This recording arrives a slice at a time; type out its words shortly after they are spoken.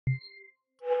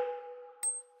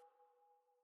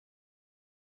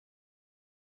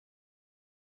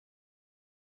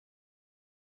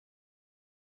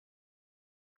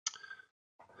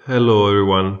Hello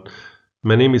everyone,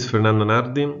 my name is Fernando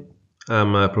Nardi.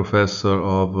 I'm a professor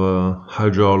of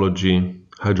hydrology,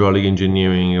 hydraulic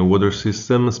engineering and water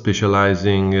systems,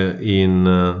 specializing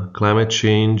in climate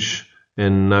change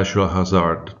and natural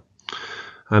hazard.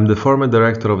 I'm the former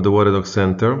director of the Water Doc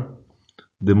Center,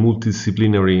 the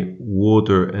multidisciplinary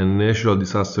water and natural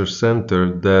disaster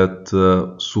center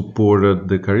that supported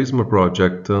the Charisma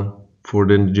project for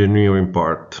the engineering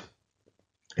part.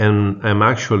 And I'm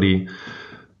actually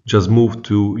just moved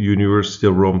to University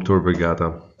of Rome Tor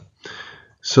Vergata.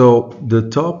 So the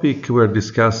topic we're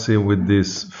discussing with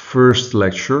this first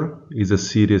lecture is a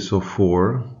series of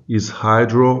 4, is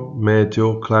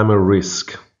Hydro-Meteo-Climate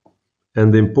Risk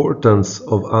and the importance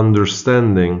of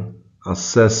understanding,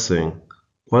 assessing,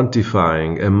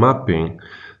 quantifying and mapping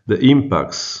the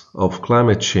impacts of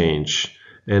climate change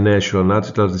and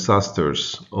natural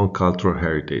disasters on cultural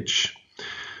heritage.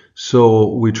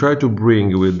 So we try to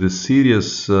bring with this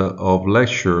series of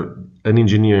lecture an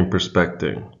engineering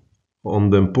perspective on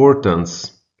the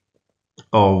importance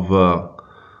of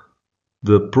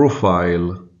the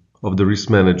profile of the risk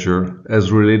manager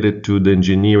as related to the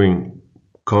engineering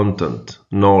content,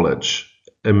 knowledge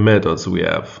and methods we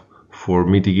have for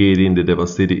mitigating the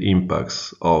devastating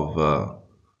impacts of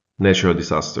natural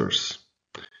disasters.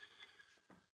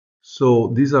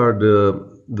 So these are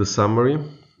the summary.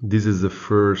 This is the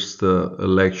first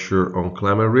lecture on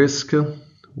climate risk.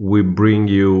 We bring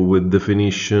you with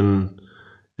definition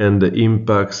and the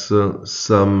impacts,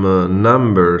 some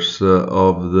numbers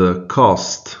of the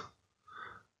cost,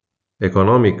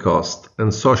 economic cost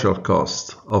and social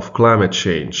cost of climate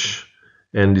change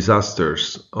and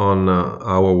disasters on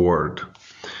our world.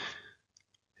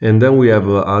 And then we have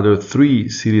other 3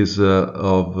 series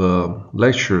of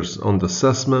lectures on the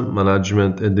assessment,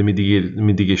 management and the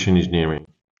mitigation engineering.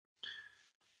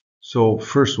 So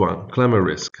first one, climate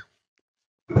risk.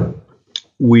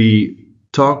 We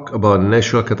talk about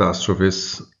natural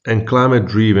catastrophes and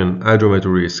climate-driven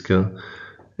hydrometeo risk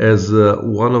as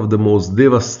one of the most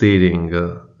devastating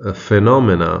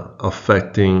phenomena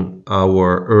affecting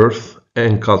our Earth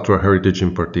and cultural heritage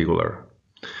in particular.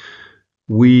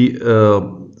 We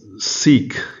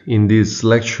seek in this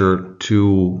lecture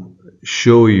to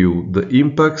show you the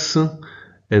impacts,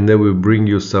 and then we bring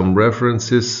you some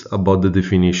references about the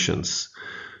definitions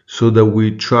so that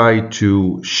we try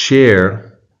to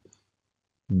share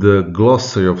the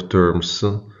glossary of terms,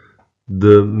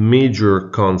 the major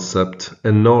concept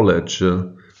and knowledge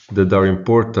that are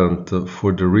important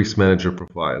for the risk manager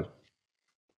profile.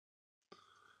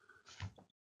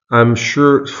 I'm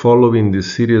sure following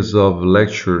this series of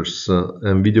lectures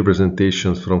and video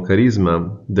presentations from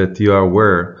Charisma that you are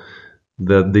aware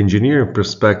that the engineering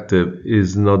perspective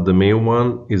is not the main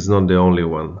one, is not the only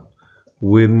one.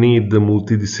 We need the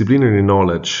multidisciplinary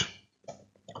knowledge.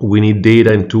 We need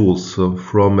data and tools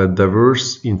from a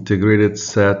diverse integrated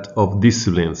set of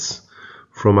disciplines,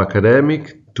 from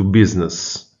academic to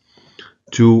business,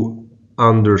 to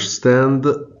understand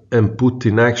and put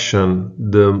in action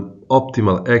the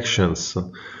optimal actions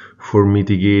for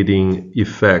mitigating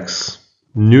effects,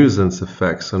 nuisance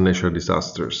effects on natural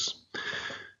disasters.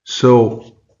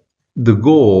 So the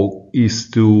goal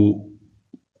is to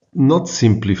not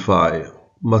simplify,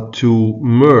 but to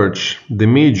merge the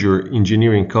major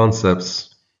engineering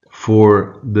concepts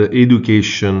for the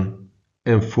education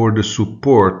and for the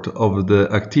support of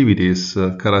the activities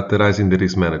characterizing the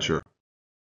risk manager.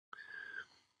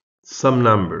 Some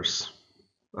numbers.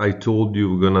 I told you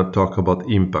we're going to talk about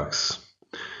impacts.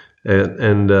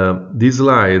 And these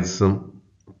slides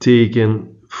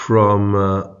taken from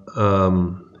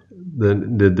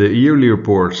the yearly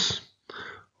reports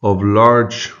of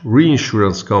large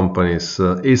reinsurance companies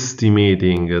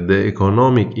estimating the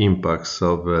economic impacts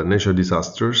of natural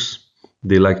disasters.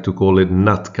 They like to call it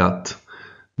NatCat,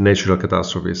 natural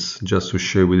catastrophes, just to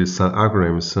share with you some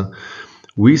acronyms.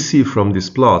 We see from this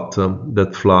plot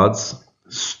that floods,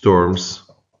 storms,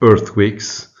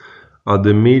 earthquakes are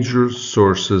the major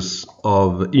sources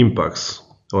of impacts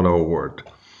on our world.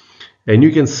 And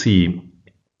you can see,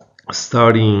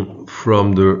 starting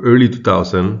from the early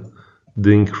 2000s, the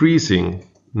increasing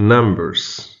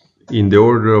numbers in the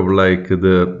order of like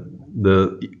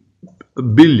the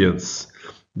billions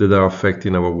that are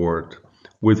affecting our world,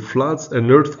 with floods and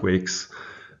earthquakes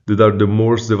that are the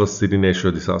most devastating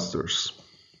natural disasters.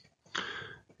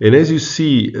 And as you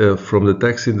see from the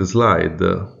text in the slide,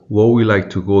 what we like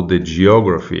to call the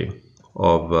geography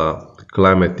of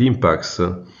climate impacts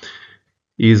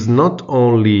is not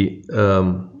only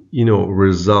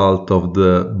result of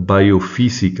the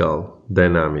biophysical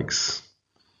dynamics,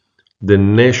 the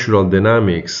natural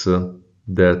dynamics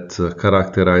that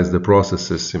characterize the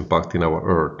processes impacting our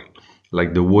Earth,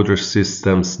 like the water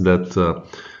systems that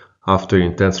after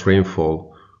intense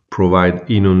rainfall provide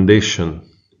inundation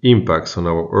impacts on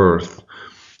our Earth,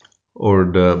 or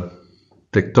the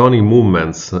tectonic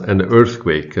movements and the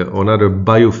earthquake on other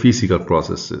biophysical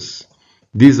processes.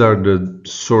 These are the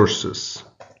sources.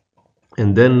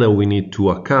 And then we need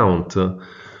to account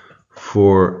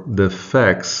for the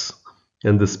effects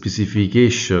and the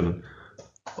specification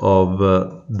of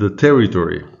the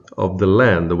territory of the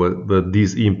land where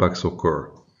these impacts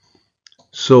occur.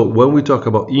 So when we talk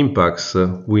about impacts,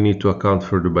 we need to account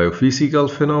for the biophysical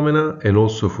phenomena and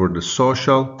also for the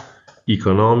social,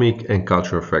 economic, and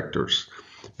cultural factors.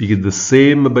 Because the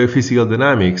same biophysical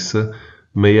dynamics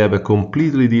may have a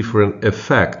completely different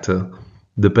effect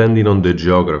depending on the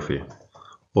geography,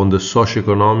 on the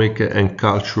socioeconomic and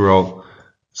cultural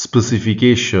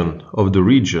specification of the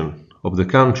region, of the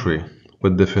country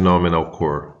where the phenomena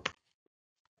occur.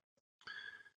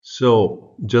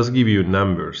 So, just give you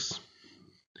numbers.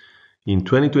 In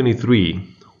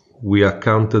 2023, we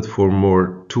accounted for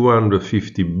more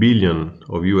 250 billion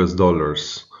of US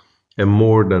dollars and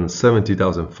more than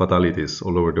 70,000 fatalities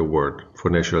all over the world for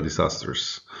natural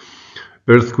disasters.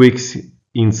 Earthquakes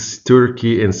in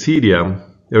Turkey and Syria,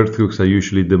 earthquakes are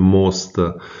usually the most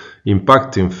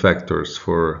impacting factors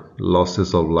for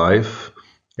losses of life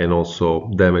and also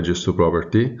damages to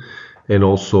property, and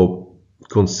also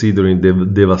considering the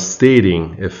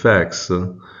devastating effects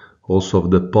also of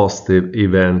the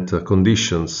post-event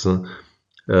conditions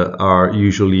are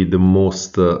usually the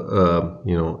most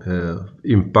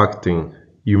impacting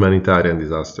humanitarian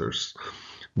disasters.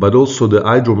 But also the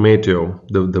hydro-meteo,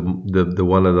 the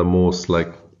one of the most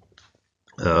like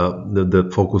the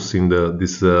focus in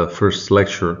this first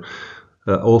lecture,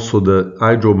 also the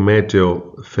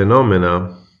hydro-meteo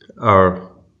phenomena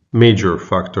are major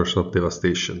factors of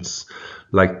devastations,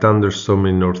 like thunderstorms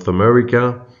in North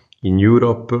America, in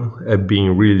Europe, have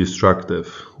been really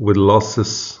destructive, with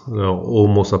losses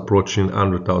almost approaching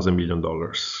 $100,000 million.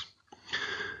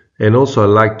 And also I'd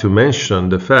like to mention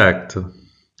the fact,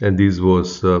 and this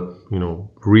was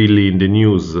really in the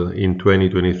news in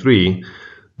 2023,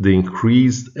 the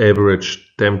increased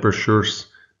average temperatures,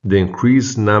 the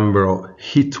increased number of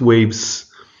heat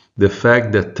waves, the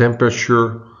fact that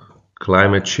temperature,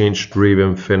 climate change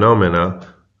driven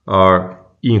phenomena are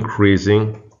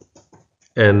increasing,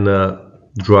 and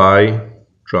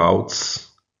droughts,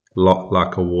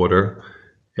 lack of water,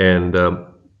 and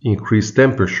increased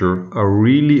temperature are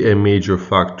really a major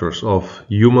factors of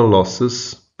human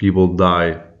losses. People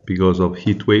die because of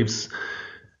heat waves,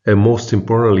 and most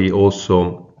importantly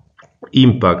also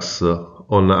impacts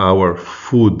on our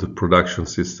food production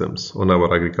systems, on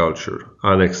our agriculture.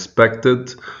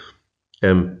 Unexpected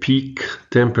and peak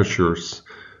temperatures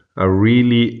are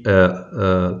really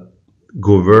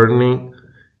governing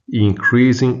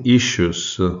increasing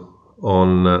issues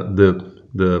on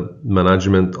the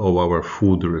management of our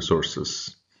food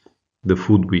resources, the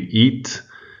food we eat,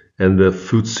 and the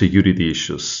food security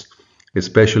issues,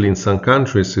 especially in some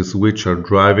countries which are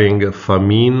driving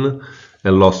famine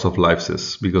and loss of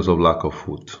lives because of lack of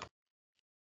food.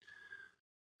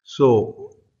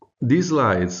 So these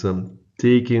slides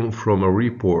taken from a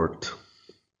report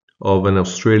of an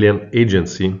Australian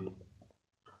agency,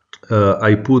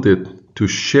 I put it to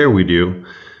share with you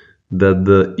that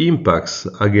the impacts,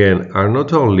 again, are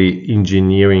not only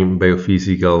engineering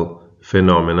biophysical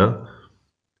phenomena,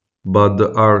 but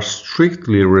are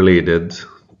strictly related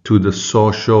to the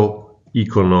social,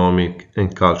 economic,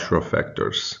 and cultural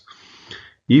factors.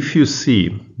 If you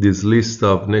see this list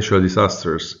of natural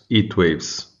disasters, heat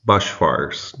waves,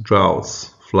 bushfires,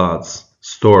 droughts, floods,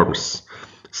 storms,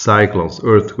 cyclones,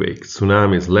 earthquakes,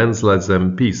 tsunamis, landslides,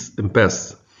 and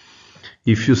pests,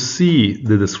 if you see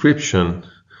the description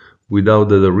without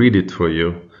that I read it for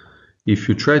you, if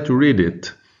you try to read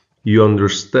it, you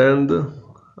understand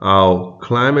how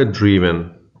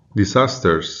climate-driven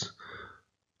disasters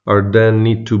are then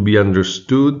need to be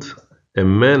understood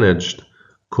and managed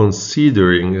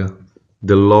considering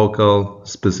the local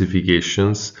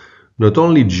specifications, not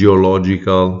only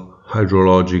geological,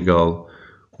 hydrological,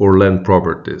 or land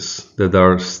properties that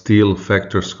are still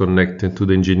factors connected to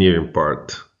the engineering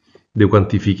part, the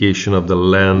quantification of the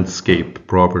landscape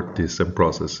properties and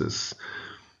processes.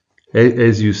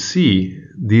 As you see,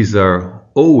 these are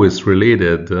always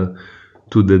related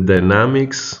to the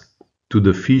dynamics, to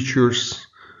the features,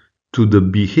 to the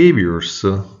behaviors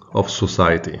of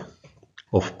society,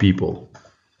 of people.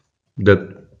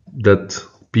 That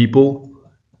people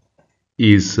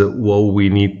is what we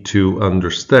need to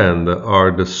understand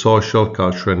are the social,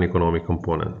 cultural, and economic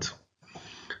component.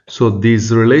 So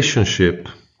this relationship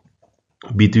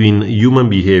between human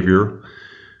behavior,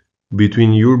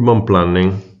 between urban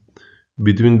planning,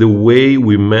 between the way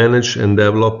we manage and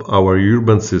develop our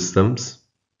urban systems,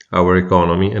 our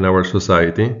economy, and our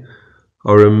society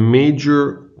are a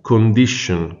major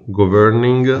condition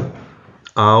governing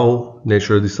how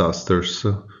natural disasters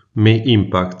may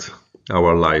impact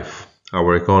our life,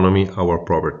 our economy, our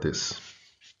properties.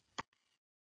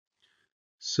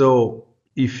 So,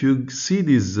 if you see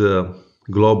this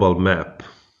global map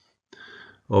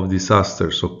of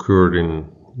disasters occurred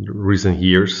in recent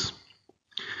years,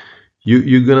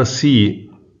 you're gonna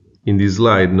see in this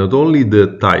slide not only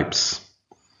the types,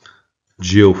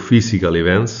 geophysical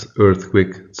events,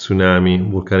 earthquake, tsunami,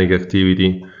 volcanic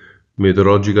activity,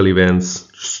 meteorological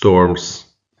events, storms,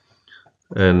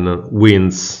 and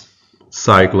winds,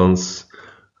 cyclones,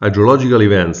 hydrological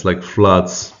events like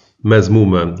floods, mass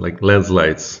movement like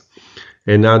landslides,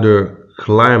 and other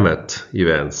climate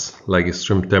events like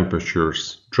extreme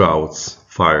temperatures, droughts,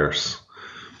 fires.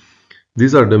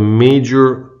 These are the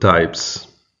major types.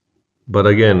 But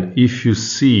again, if you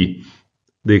see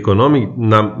the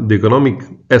economic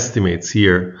estimates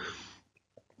here,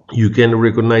 you can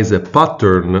recognize a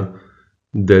pattern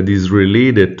that is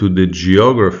related to the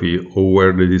geography of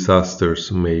where the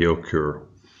disasters may occur.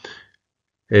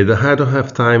 And I don't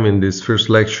have time in this first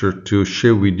lecture to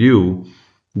share with you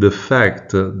the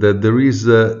fact that there is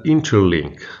an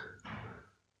interlink,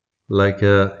 like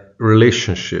a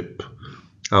relationship,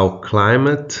 how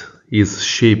climate is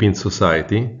shaping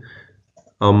society,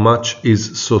 how much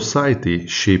is society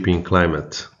shaping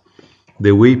climate,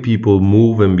 the way people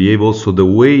move and behave, also the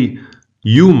way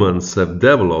humans have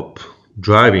developed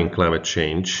driving climate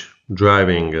change,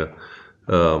 driving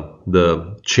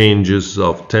the changes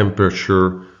of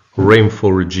temperature,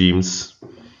 rainfall regimes.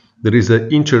 There is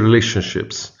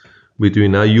interrelationships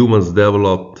between how humans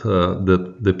developed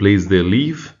the place they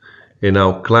live and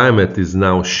how climate is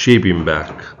now shaping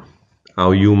back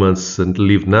how humans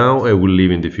live now and will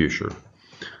live in the future.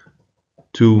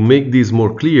 To make this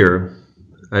more clear,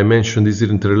 I mentioned this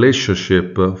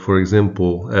interrelationship, for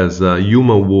example, as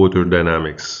human water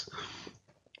dynamics.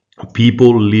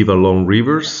 People live along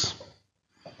rivers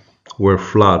where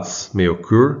floods may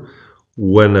occur.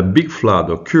 When a big flood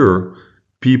occurs,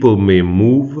 people may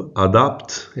move,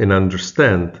 adapt, and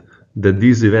understand that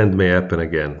this event may happen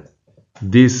again.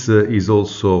 This is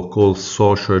also called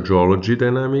social hydrology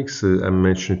dynamics. I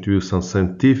mentioned to you some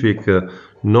scientific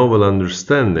novel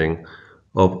understanding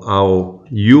of how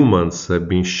humans have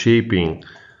been shaping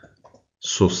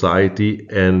society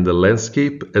and the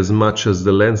landscape as much as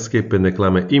the landscape and the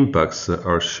climate impacts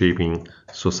are shaping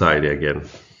society again.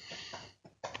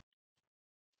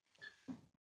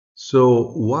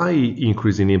 So why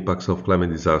increasing impacts of climate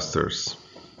disasters?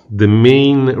 The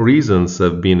main reasons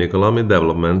have been economic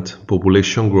development,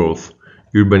 population growth,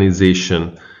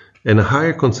 urbanization, and a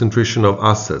higher concentration of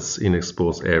assets in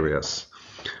exposed areas.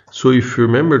 So if you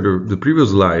remember the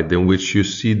previous slide in which you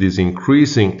see these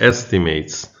increasing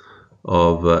estimates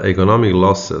of economic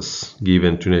losses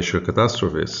given to natural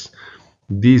catastrophes,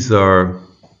 these are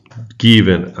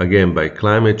given again by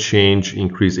climate change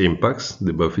increased impacts,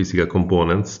 the biophysical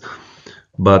components,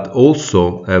 but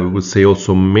also, I would say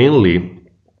also mainly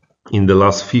in the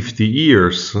last 50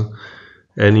 years,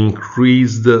 an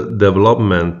increased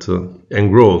development and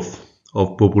growth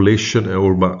of population and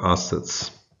urban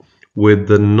assets, with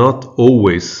the not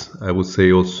always, I would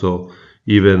say also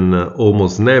even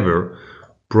almost never,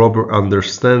 proper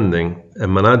understanding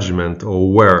and management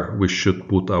of where we should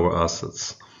put our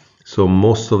assets. So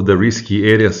most of the risky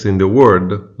areas in the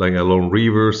world, like along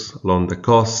rivers, along the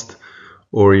coast,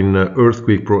 or in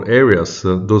earthquake-prone areas,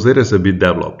 those areas have been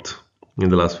developed in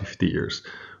the last 50 years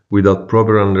without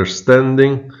proper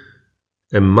understanding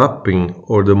and mapping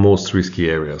of the most risky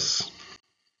areas.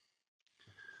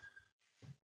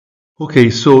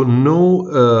 Okay, so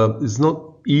it's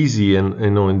not easy, and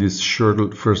in this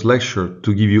short first lecture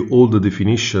to give you all the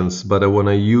definitions, but I want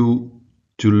you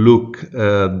to look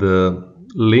at the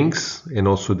links and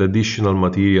also the additional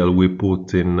material we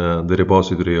put in the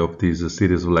repository of this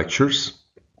series of lectures,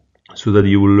 so that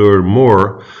you will learn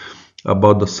more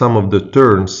about some of the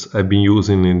terms I've been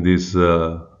using in this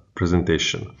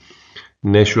presentation.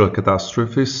 Natural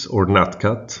catastrophes, or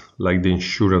NatCat, like the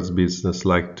insurance business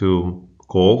like to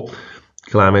call,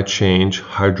 climate change,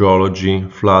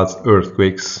 hydrology, floods,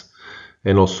 earthquakes,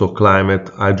 and also climate,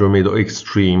 hydro-meteo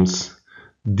extremes,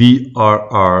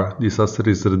 DRR, disaster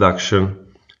risk reduction,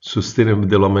 sustainable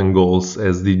development goals,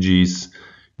 SDGs.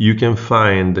 You can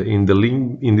find in the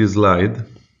link in this slide,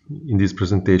 in this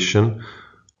presentation,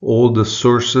 all the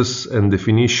sources and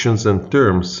definitions and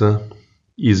terms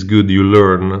is good you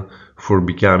learn for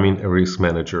becoming a risk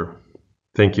manager.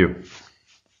 Thank you.